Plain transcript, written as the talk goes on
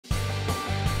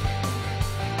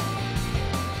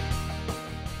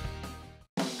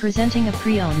Presenting a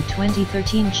pre-owned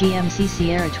 2013 GMC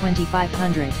Sierra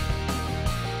 2500.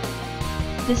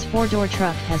 This four-door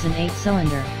truck has an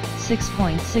 8-cylinder,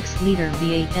 6.6-liter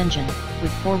V8 engine,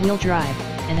 with four-wheel drive,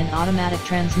 and an automatic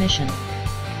transmission.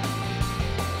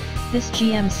 This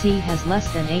GMC has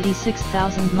less than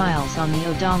 86,000 miles on the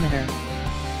odometer.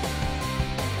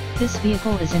 This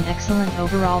vehicle is in excellent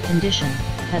overall condition,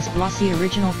 has glossy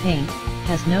original paint,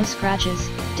 has no scratches,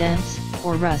 dents,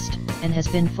 or rust, and has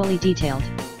been fully detailed.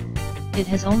 It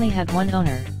has only had one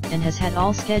owner, and has had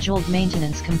all scheduled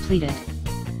maintenance completed.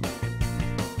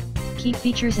 Key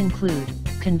features include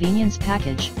convenience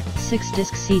package,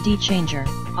 6-disc CD changer,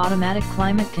 automatic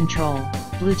climate control,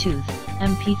 Bluetooth,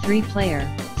 MP3 player,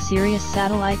 Sirius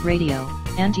satellite radio,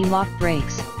 anti-lock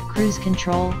brakes, cruise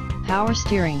control, power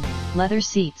steering, leather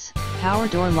seats, power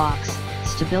door locks,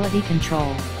 stability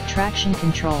control, traction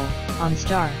control,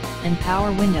 OnStar, and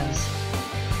power windows.